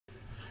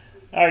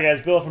All right,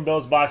 guys, Bill from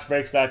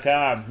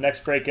BillsBoxBreaks.com.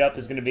 Next break up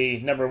is going to be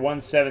number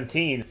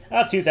 117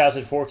 of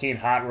 2014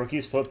 Hot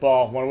Rookies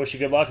Football. Want to wish you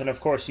good luck, and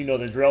of course, you know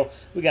the drill.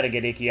 We got to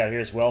get Icky out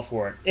here as well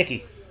for it.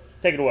 Icky,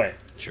 take it away.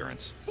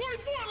 Insurance.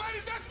 44,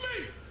 ladies, that's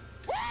me.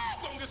 Woo!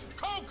 Gonna get some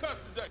cold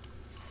cuts today.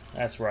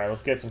 That's right.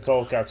 Let's get some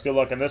cold cuts. Good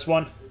luck on this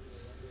one.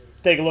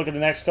 Take a look at the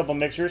next couple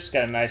mixers.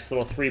 Got a nice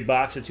little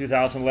 3-box of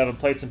 2011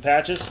 plates and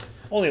patches.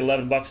 Only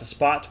 11 bucks a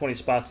spot. 20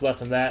 spots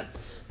left in that.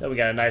 Then we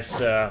got a nice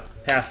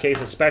half case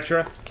of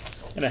Spectra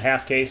and a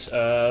half case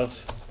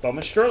of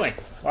Bowman Sterling.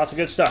 Lots of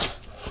good stuff.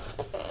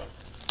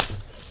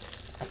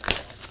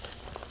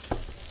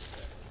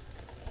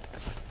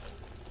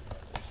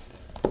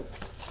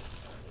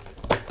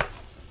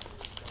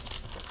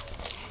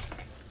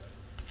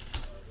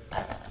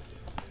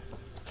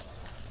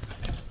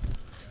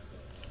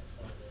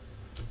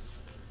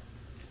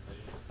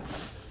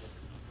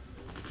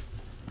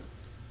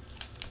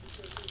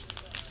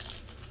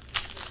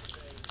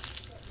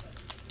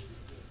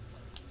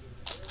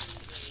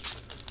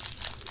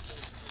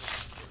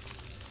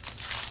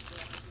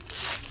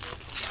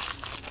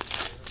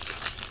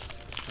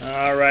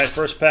 All right,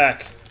 first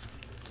pack.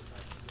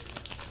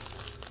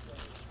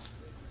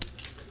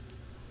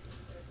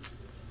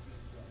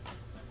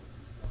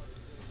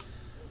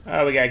 All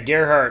right, we got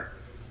Gerhardt,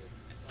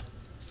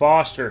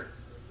 Foster,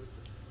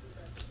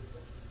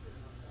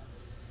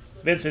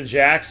 Vincent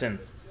Jackson,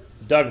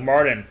 Doug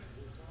Martin,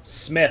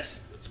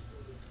 Smith,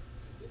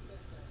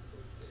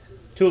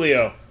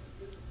 Tulio,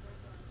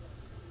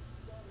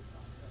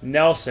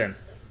 Nelson,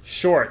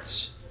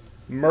 Shorts,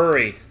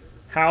 Murray,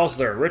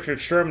 Hausler, Richard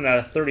Sherman out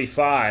of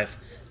 35,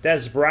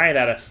 Des Bryant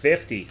out of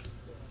 50,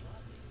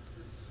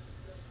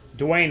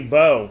 Dwayne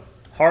Bowe,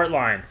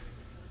 Heartline,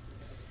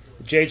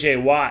 J.J.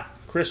 Watt,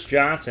 Chris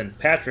Johnson,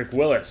 Patrick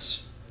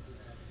Willis,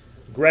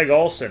 Greg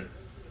Olson,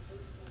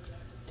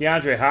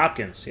 DeAndre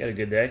Hopkins, he had a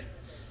good day,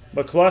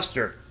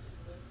 McCluster,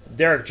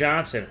 Derek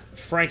Johnson,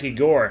 Frankie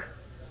Gore,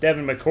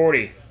 Devin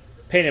McCourty,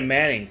 Peyton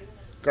Manning,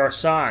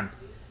 Garcon,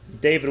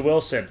 David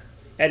Wilson,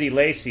 Eddie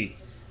Lacy,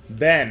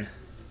 Ben,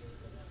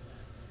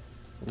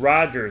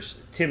 Rodgers,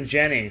 Tim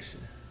Jennings,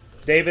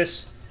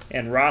 Davis,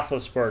 and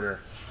Roethlisberger.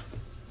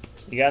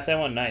 You got that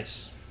one?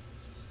 Nice.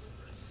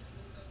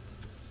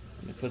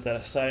 Let me put that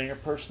aside in your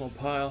personal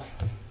pile.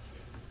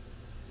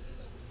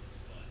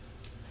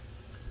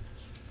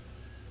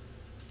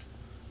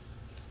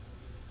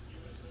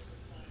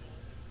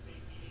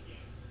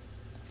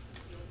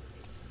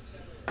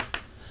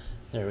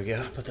 There we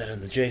go. Put that in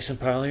the Jason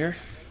pile here.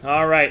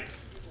 All right.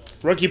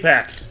 Rookie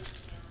pack.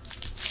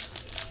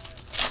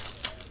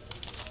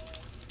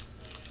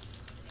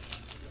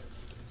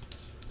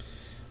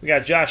 We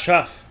got Josh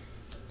Huff,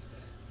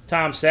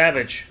 Tom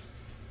Savage,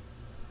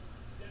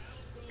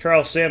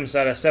 Charles Sims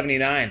out of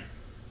 79.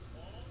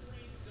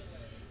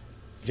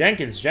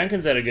 Jenkins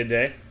had a good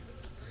day.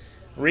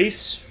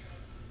 Reese,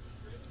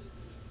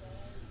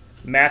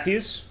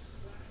 Matthews,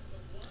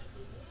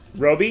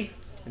 Roby,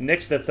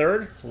 Nix the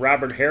Third,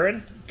 Robert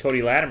Heron,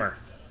 Cody Latimer.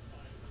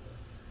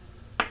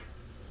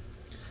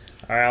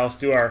 All right, let's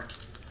do our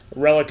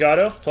relic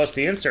auto plus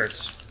the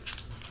inserts.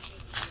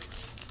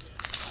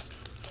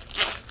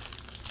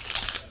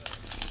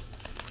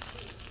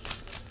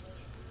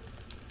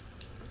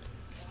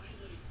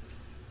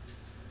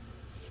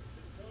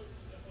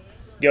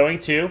 Going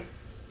to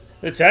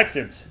the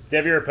Texans.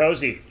 Devier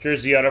Posey,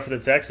 jersey auto for the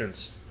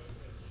Texans.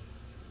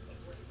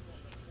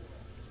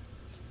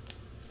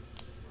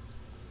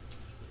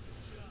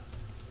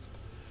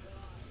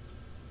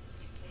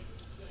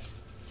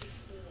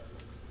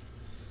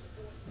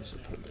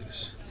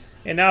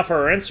 And now for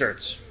our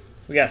inserts.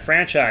 We got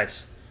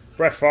franchise,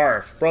 Brett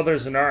Favre,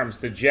 Brothers in Arms,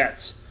 the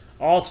Jets.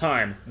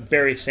 All-time,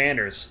 Barry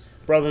Sanders.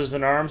 Brothers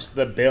in Arms,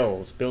 the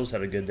Bills. Bills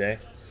had a good day.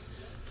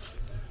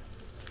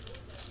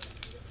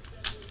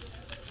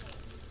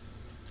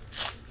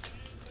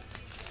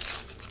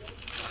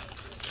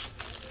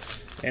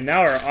 And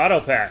now our auto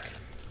pack.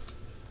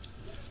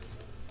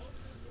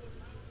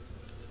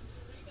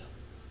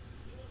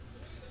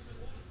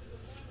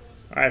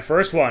 All right,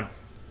 first one,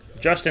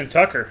 Justin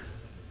Tucker.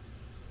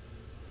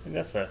 I think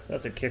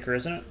that's a kicker,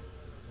 isn't it?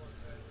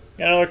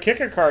 Got another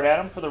kicker card,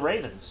 Adam, for the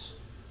Ravens.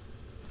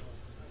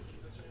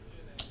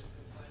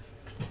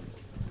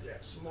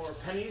 Grab some more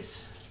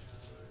pennies.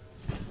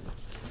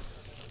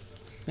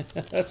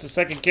 That's the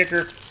second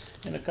kicker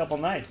in a couple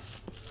nights.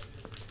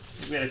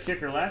 We had a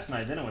kicker last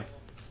night, didn't we?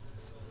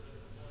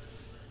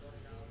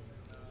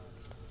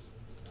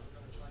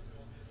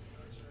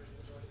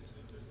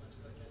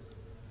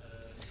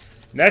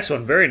 Next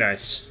one, very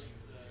nice.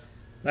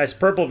 Nice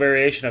purple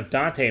variation of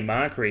Dante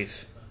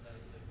Moncrief.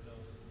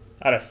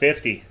 Out of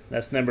 50.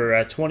 That's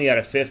number 20 out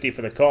of 50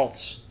 for the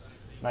Colts.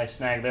 Nice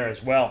snag there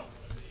as well.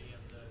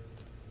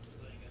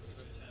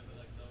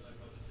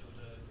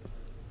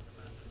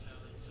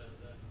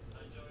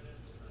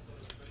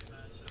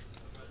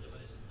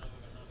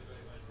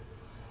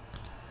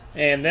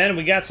 And then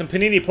we got some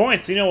Panini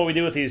points. You know what we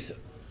do with these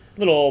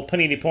little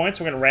Panini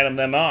points? We're going to random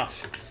them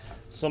off.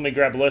 So let me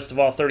grab a list of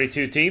all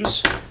 32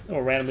 teams, and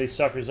we'll random these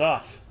suckers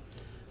off.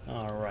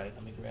 All right,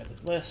 let me grab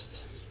the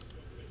list.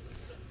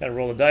 Got to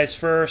roll the dice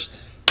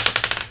first.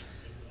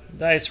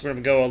 Dice, we're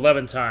going to go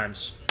 11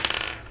 times.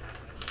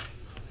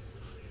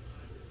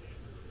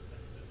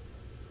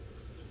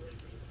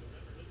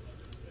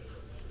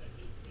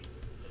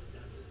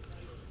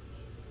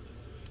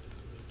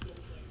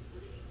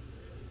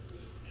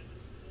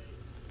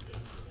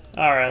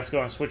 All right, let's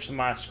go and switch to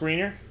my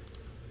screener.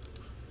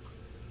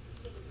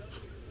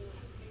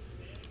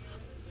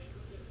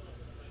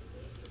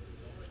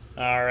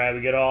 All right, we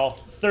get all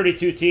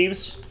 32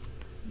 teams.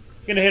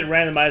 Gonna hit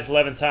randomize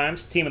 11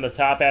 times. Team in the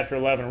top after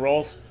 11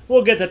 rolls.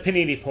 We'll get the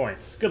Panini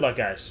points. Good luck,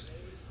 guys.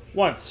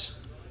 Once,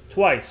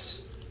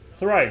 twice,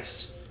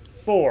 thrice,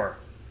 4,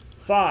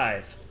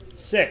 5,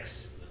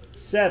 6,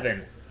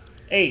 7,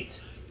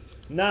 8,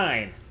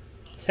 9,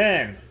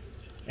 10,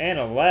 and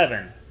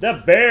 11.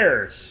 The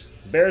Bears.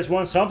 Bears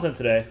won something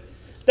today.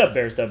 The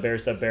Bears, the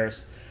Bears, the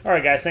Bears. All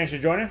right, guys, thanks for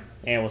joining,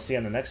 and we'll see you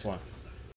on the next one.